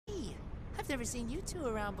never seen you two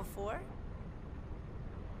around before.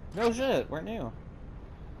 No shit, we're new.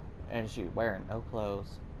 And she wearing no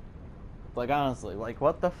clothes. Like, honestly, like,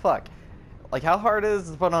 what the fuck? Like, how hard is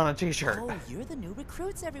it to put on a t-shirt? Oh, you're the new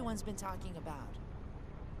recruits everyone's been talking about.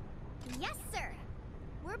 Yes, sir.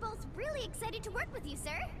 We're both really excited to work with you,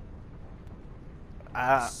 sir.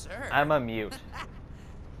 Sir? I'm a mute.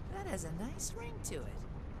 That has a nice ring to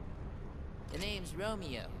it. The name's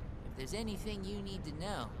Romeo. If there's anything you need to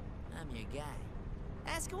know, I'm your guy.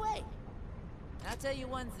 Ask away. I'll tell you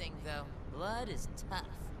one thing, though. Blood is tough.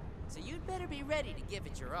 So you'd better be ready to give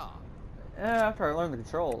it your all. Yeah, after I learn the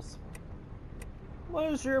controls.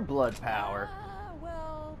 What is your blood power?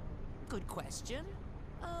 Well, good question.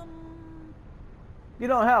 You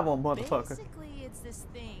don't have one, motherfucker. Basically, it's this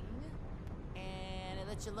thing, and it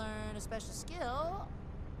lets you learn a special skill,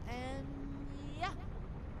 and yeah,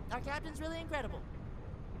 our captain's really incredible.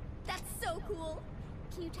 That's so cool.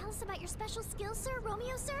 Can you tell us about your special skills, sir,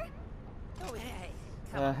 Romeo, sir? Oh, hey,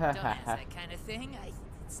 come on, don't ask that kind of thing.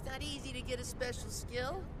 It's not easy to get a special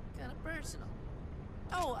skill, kind of personal.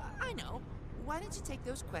 Oh, I know. Why don't you take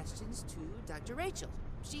those questions to Dr. Rachel?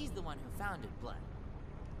 She's the one who founded Blood.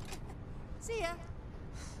 See ya.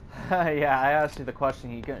 Yeah, I asked you the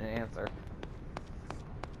question you couldn't answer.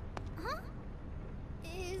 Huh?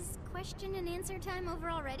 Is question and answer time over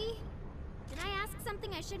already? Did I ask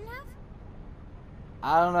something I shouldn't have?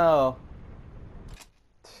 I don't know.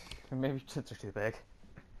 Maybe tits are too big.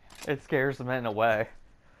 It scares the men away.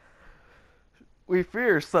 We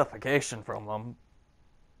fear suffocation from them.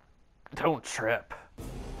 Don't trip.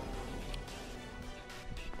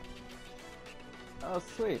 Oh,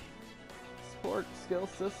 sweet. Support skill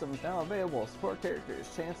system is now available. Support characters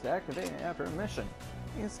chance to activate after a mission.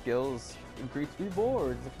 These skills increase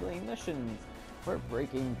rewards, completing missions, or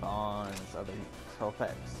breaking bonds, other useful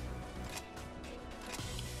effects.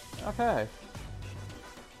 Okay.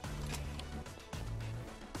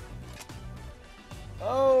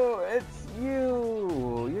 Oh, it's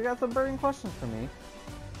you! You got some burning questions for me.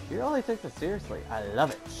 You really take this seriously. I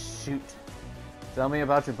love it. Shoot. Tell me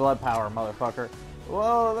about your blood power, motherfucker.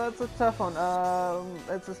 Whoa, that's a tough one.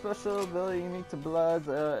 It's a special ability unique to bloods.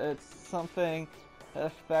 It's something, a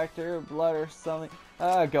factor of blood or something.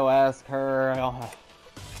 Go ask her.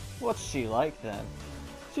 What's she like then?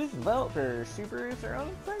 She's a developer. She brews her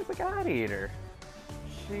own things, a god eater.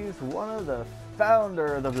 She's one of the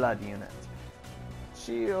founder of the blood unit.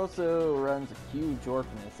 She also runs a huge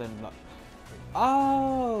orphanage and...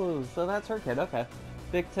 Oh, so that's her kid. Okay.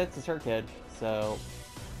 Big Tits is her kid. So...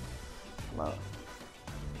 Well,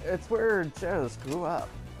 it's where Joe's grew up.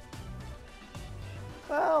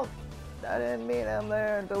 Well, I didn't meet him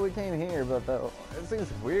there until we came here, but though, it seems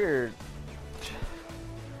weird.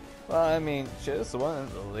 Well, I mean, Joe's the one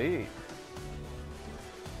in the lead.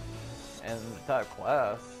 And the top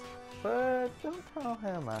class. But don't tell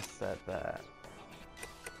him I said that.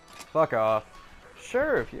 Fuck off.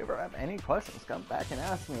 Sure, if you ever have any questions, come back and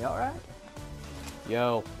ask me, alright?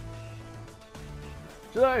 Yo.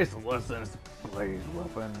 Today's lesson is blade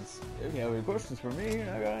weapons. If you have any questions for me,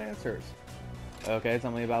 I got answers. Okay,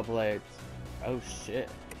 tell me about blades. Oh shit.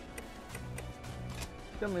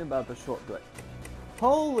 Tell me about the short blade.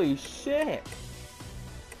 Holy shit!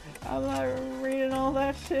 I'm not reading all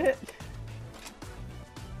that shit.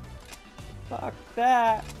 Fuck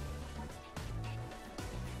that.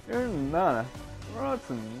 Your Nana brought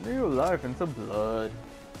some new life into blood.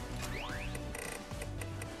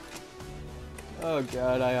 Oh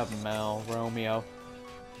god, I have Mel, Romeo.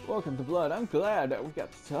 Welcome to Blood. I'm glad that we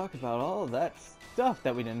got to talk about all of that stuff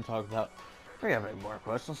that we didn't talk about. If you have any more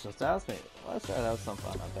questions, just ask me. Let's try to have some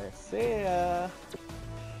fun out there. See ya!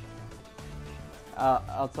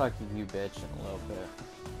 I'll talk to you, bitch, in a little bit.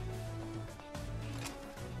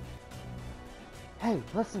 Hey,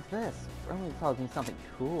 listen to this. Romeo told me something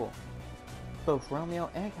cool. Both Romeo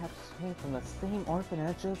and Captain came from the same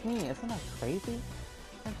orphanage as me. Isn't that crazy?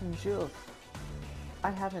 Captain Jules.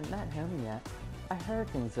 I haven't met him yet. I heard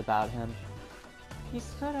things about him. He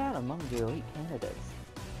stood out among the elite candidates.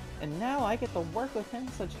 And now I get to work with him,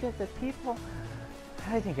 such gifted people.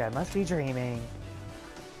 I think I must be dreaming.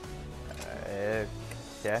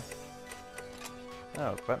 Yeah.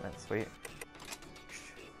 Oh, equipment, sweet.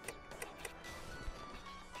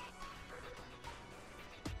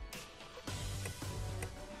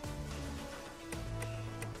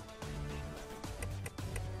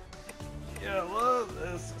 Yeah, well,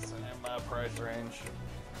 this is in my price range.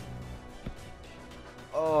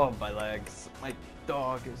 Oh, my legs. My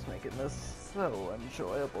dog is making this so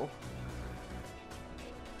enjoyable.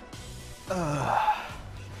 Ugh.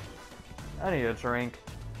 I need a drink.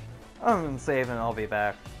 I'm saving, I'll be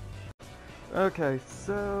back. Okay,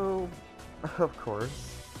 so of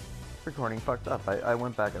course, recording fucked up. I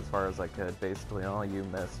went back as far as I could. Basically, all you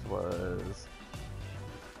missed was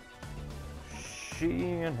she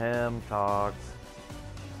and him talked.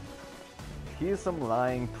 He's some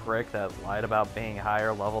lying prick that lied about being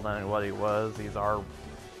higher level than what he was. He's our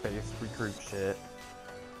base recruit shit.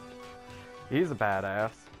 He's a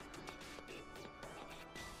badass.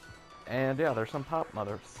 And yeah, there's some pop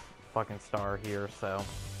motherfucking star here, so.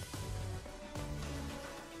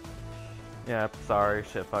 Yeah, sorry,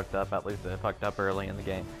 shit fucked up. At least it fucked up early in the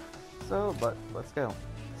game. So, but let's go.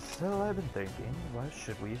 So I've been thinking, why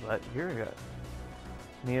should we let Yuri go?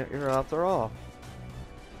 Your odds are off.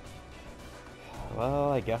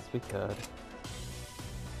 Well, I guess we could.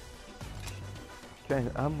 Okay,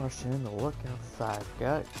 I'm rushing to look outside.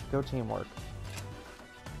 Got it. Go teamwork.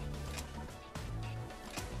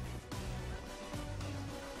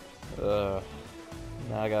 Now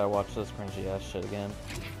I gotta watch this cringy ass shit again.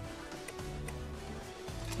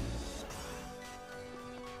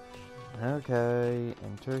 Okay,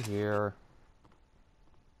 enter here.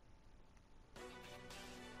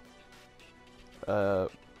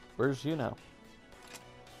 Where's Yuno?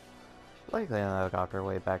 Likely on a helicopter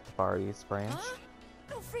way back to Far East Branch. Huh?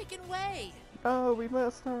 No freaking way! Oh, we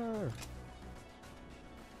missed her!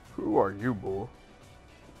 Who are you, boy?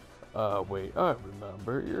 Wait, I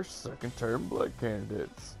remember. You're second-term blood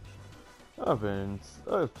candidates. I've seen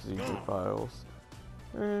your files.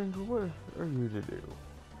 And what are you to do?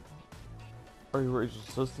 Are you racial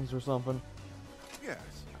assistants or something? Yes.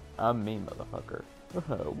 I'm me, motherfucker.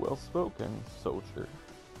 Well spoken, soldier.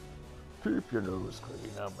 Keep your nose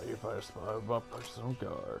clean. I may if I spy my personal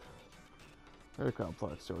guard. A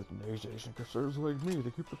complex organization concerns like me to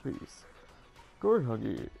keep the peace.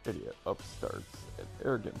 Gory-hungry idiot upstarts and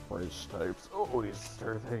arrogant British types always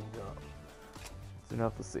stir things up. It's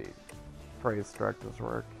enough to see. Praise director's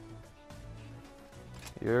work.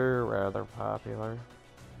 You're rather popular.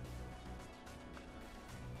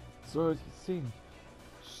 So as you see,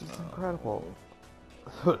 she's incredible.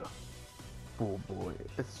 Fool boy,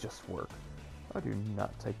 it's just work. I do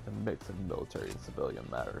not take the mix of military and civilian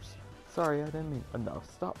matters. Sorry, I didn't mean enough.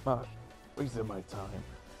 Stop not wasting my time.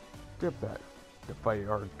 Get back to fight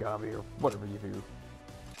origami or whatever you do.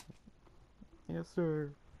 Yes, sir.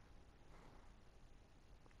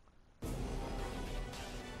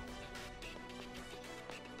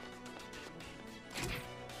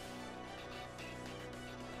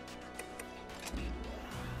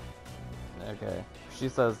 Okay. She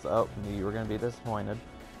says, oh, knew you were gonna be disappointed.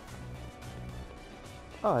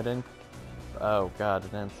 Oh, I didn't. Oh, God, I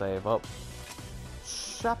didn't save. Oh.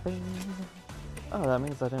 Shopping! Oh, that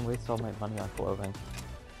means I didn't waste all my money on clothing.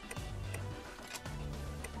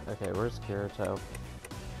 Okay, where's Kirito?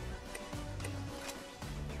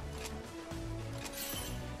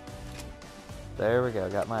 There we go,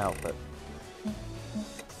 got my outfit.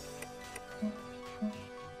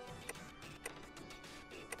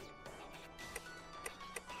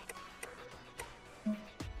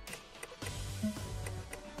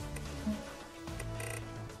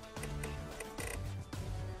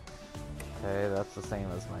 Okay, that's the same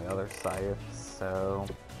as my other scythe, so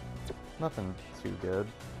nothing too good.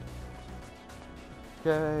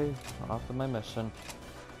 Okay, off to my mission.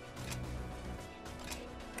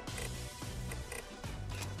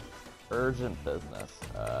 Urgent business.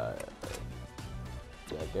 Yeah,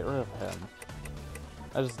 get rid of him.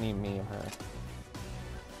 I just need me and her.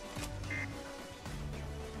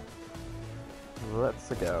 Let's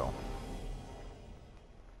go.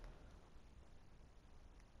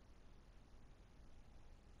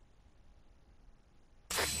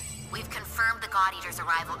 We've confirmed the God Eater's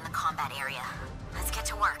arrival in the combat area. Let's get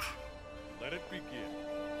to work. Let it begin.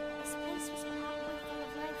 This place was probably full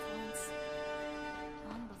of life once.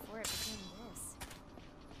 Long before it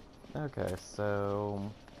became this. Okay, so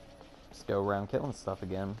just go around killing stuff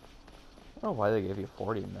again. I don't know why they gave you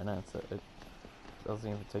 40 minutes. It doesn't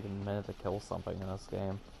even take a minute to kill something in this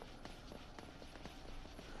game.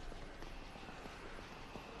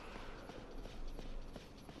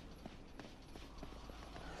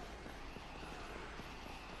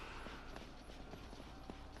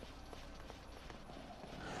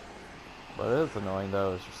 What is annoying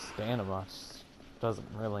though is your stamina doesn't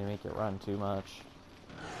really make it run too much.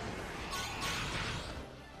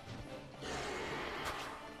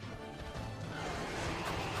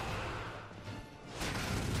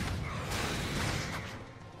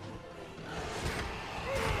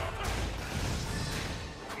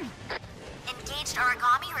 Engaged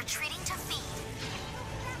origami retreating to feed.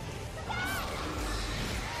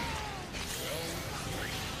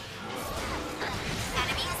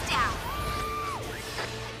 Enemy is down.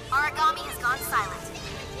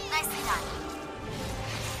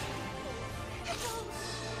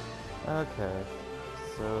 Okay,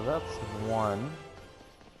 so that's one.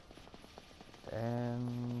 And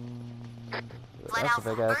Blood that's a Elf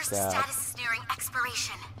big ass burst gap. status is nearing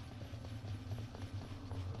expiration.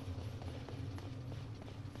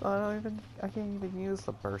 I can't even use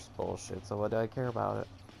the burst bullshit, so what do I care about it?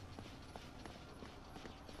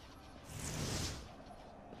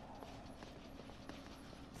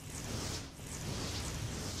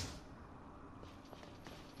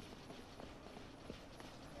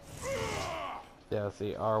 Yeah,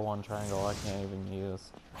 see, R1 triangle I can't even use.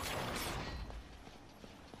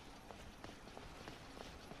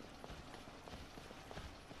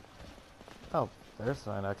 Oh, there's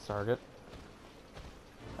my next target.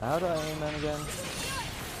 How do I aim that again?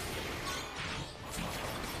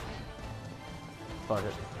 Fuck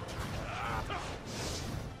it.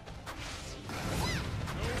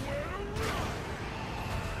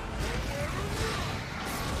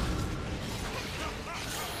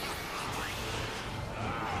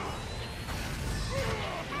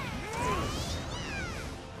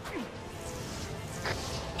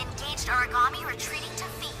 Engaged origami retreating to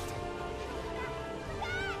feed.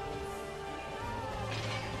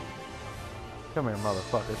 Come here,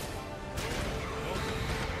 motherfucker.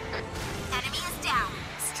 Enemy is down.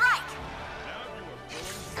 Strike!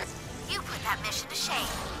 You put that mission to shame.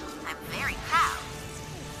 I'm very proud.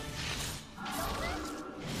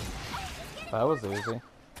 That was easy.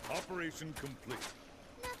 Operation complete.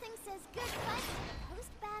 Nothing says good fight like a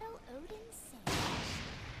post-battle Odin sing.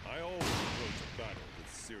 I always approach a battle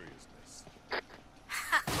with seriousness.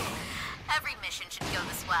 Every mission should go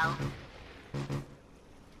this well.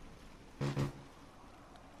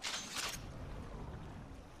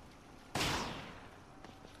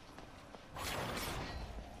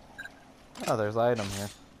 Oh, there's an item here.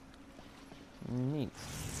 Neat.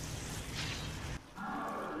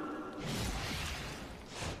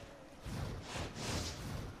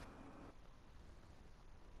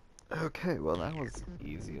 Okay, well that was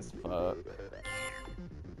easy as fuck.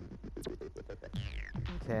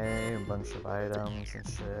 Okay, a bunch of items and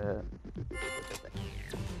shit.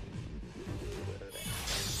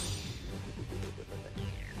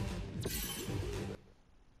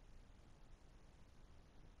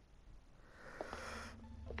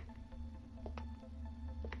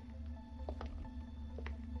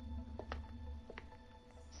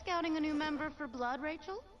 Scouting a new member for Blood,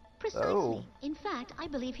 Rachel? Precisely. Oh. In fact, I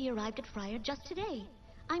believe he arrived at Friar just today.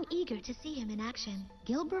 I'm eager to see him in action.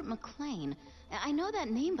 Gilbert McLean. I know that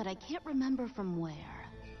name, but I can't remember from where.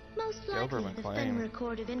 Most Gilbert likely the McLean. Fenrir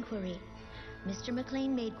Court of Inquiry. Mr.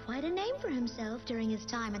 McLean made quite a name for himself during his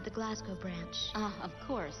time at the Glasgow branch. Ah, of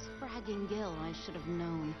course. Fragging Gil, I should have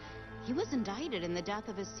known. He was indicted in the death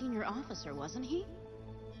of his senior officer, wasn't he?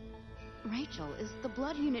 Rachel, is the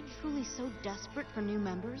Blood Unit truly so desperate for new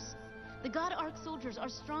members? The God Ark soldiers are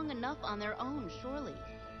strong enough on their own, surely.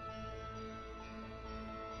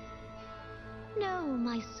 No,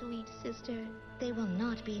 my sweet sister. They will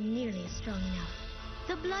not be nearly strong enough.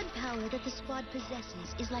 The blood power that the squad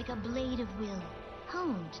possesses is like a blade of will,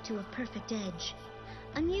 honed to a perfect edge.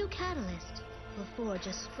 A new catalyst will forge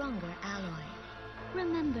a stronger alloy.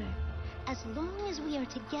 Remember, as long as we are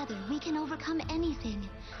together, we can overcome anything.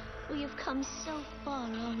 We have come so far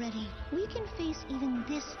already. We can face even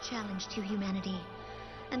this challenge to humanity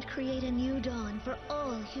and create a new dawn for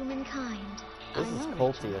all humankind. This I is know,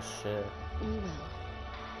 culty Rachel. as shit. We will.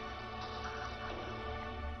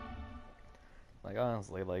 Like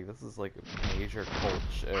honestly, like this is like major cult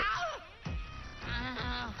shit. What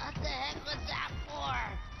the heck was that for?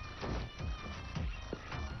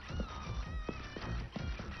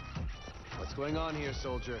 What's going on here,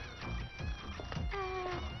 soldier?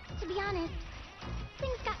 To be honest,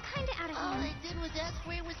 things got kinda out of All hand. I did was ask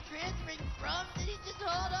where he was transferring from, and he just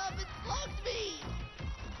hauled off and slugged me!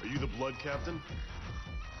 Are you the blood captain?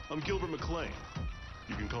 I'm Gilbert McLean.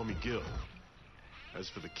 You can call me Gil. As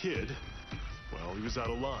for the kid, well, he was out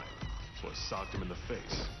of line, so I socked him in the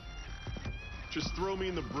face. Just throw me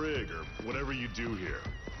in the brig or whatever you do here.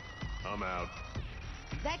 I'm out.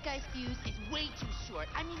 That guy's fuse is way too short.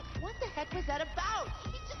 I mean, what the heck was that about?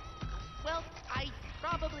 He just... Well, I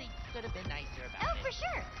probably could have been nicer about Oh, it. for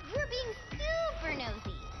sure. You're being super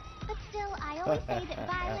nosy. But still, I always say that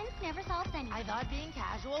violence never solves anything. I thought being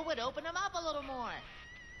casual would open him up a little more.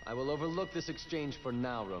 I will overlook this exchange for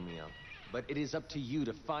now, Romeo. But it is up to you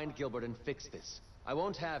to find Gilbert and fix this. I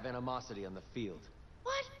won't have animosity on the field.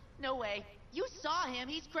 What? No way. You saw him.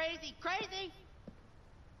 He's crazy. Crazy!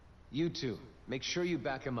 You two, make sure you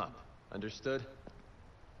back him up. Understood?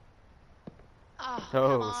 Oh, Oh,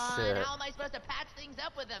 come on. shit. How am I supposed to patch things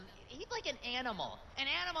up with him? He's like an animal. An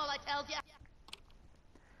animal that tells you...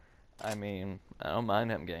 I mean, I don't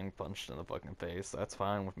mind him getting punched in the fucking face. That's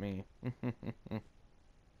fine with me.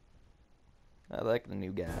 I like the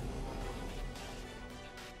new guy.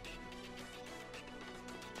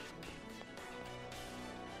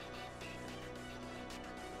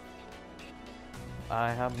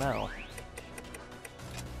 I have Mel.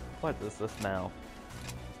 What is this Mel?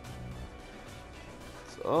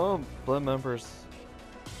 So, blood members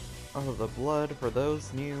of the blood for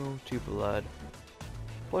those new to blood.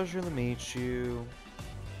 Pleasure to meet you.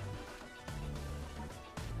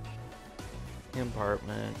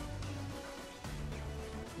 Compartment.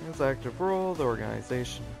 Its active role, the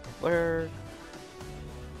organization declared.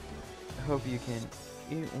 I hope you can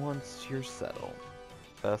eat once you're settled.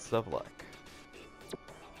 Best of luck.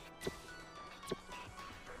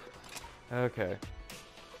 Okay.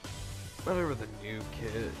 Whenever the new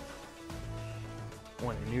kid...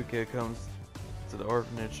 When a new kid comes to the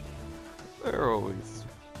orphanage, they're always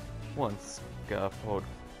one scaffold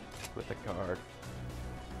with a card.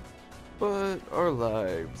 But our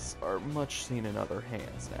lives are much seen in other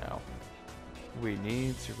hands now. We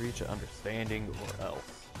need to reach an understanding or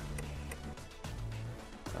else.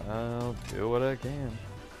 I'll do what I can.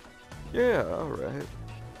 Yeah, alright.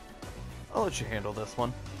 I'll let you handle this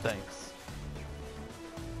one. Thanks.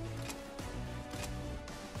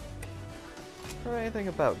 Or anything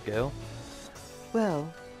about Gil?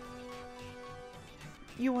 Well,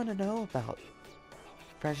 you want to know about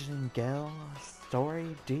President Gil's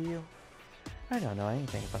story, do you? I don't know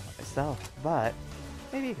anything about it myself, but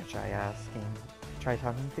maybe you could try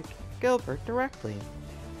talking to Gilbert directly.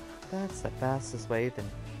 That's the fastest way to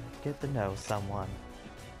get to know someone.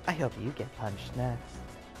 I hope you get punched next.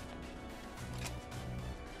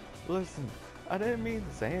 Listen, I didn't mean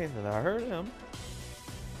to say anything that hurt him.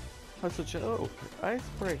 That's a joke.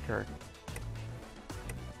 Icebreaker.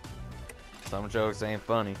 Some jokes ain't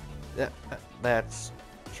funny. Yeah, that's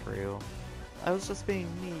true. I was just being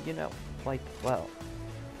me, you know, like, well,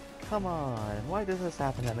 come on, why does this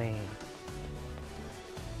happen to me?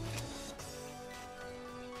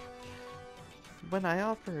 When I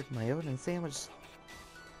offered my own sandwich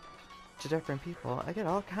to different people, I get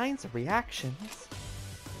all kinds of reactions.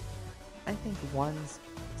 I think ones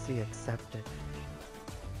we accepted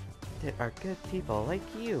are good people like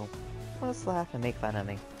you. Most laugh and make fun of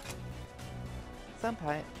me.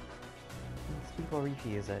 Sometimes people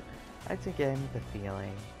refuse it. I think getting the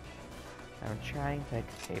feeling I'm trying to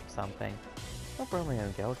escape something. Hope Romeo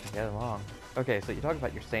and Gil can get along. Okay, so you talk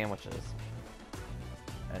about your sandwiches.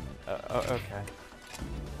 And, okay.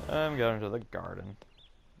 I'm going to the garden.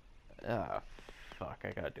 Ah, fuck,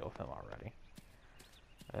 I gotta deal with him already.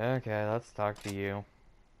 Okay, let's talk to you.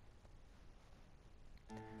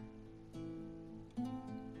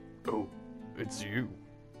 Oh, it's you.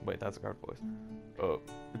 Wait, that's a guard voice.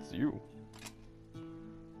 It's you.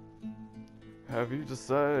 Have you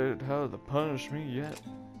decided how to punish me yet?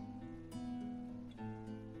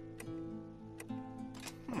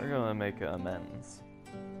 We're gonna make amends.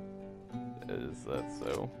 Is that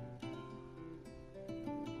so?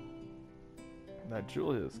 That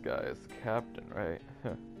Julius guy is the captain, right?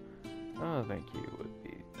 I don't think he would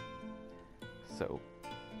be so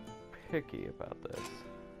picky about this.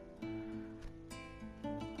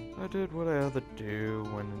 I did what I had to do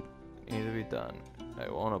when it needed to be done. I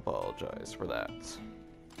won't apologize for that.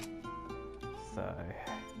 Sigh.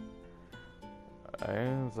 I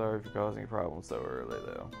am sorry for causing problems so early,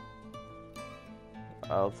 though.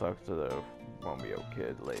 I'll talk to the Romeo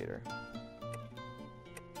kid later.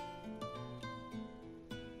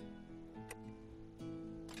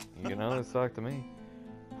 You can always talk to me.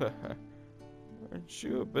 Aren't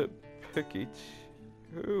you a bit picky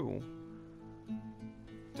too?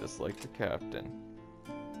 Just like the captain.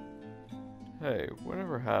 Hey,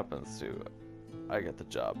 whatever happens to it, I get the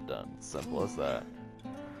job done. Simple as that.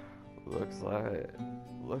 Looks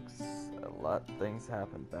a lot of things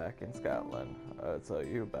happen back in Scotland. I'll tell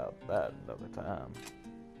you about that another time.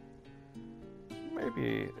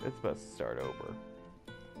 Maybe it's best to start over.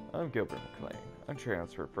 I'm Gilbert McLean. I'm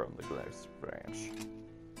transferred from the Glennis branch.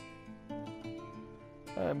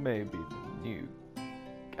 I may be the new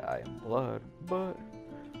guy in blood, but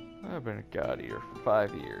I've been a god eater for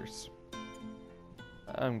 5 years.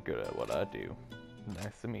 I'm good at what I do.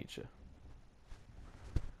 Nice to meet you.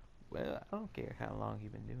 Well, I don't care how long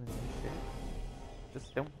you've been doing this shit.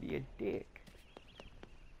 Just don't be a dick.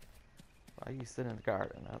 Why you sit in the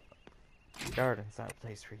garden? The garden's not a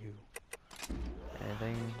place for you.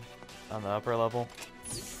 Anything on the upper level?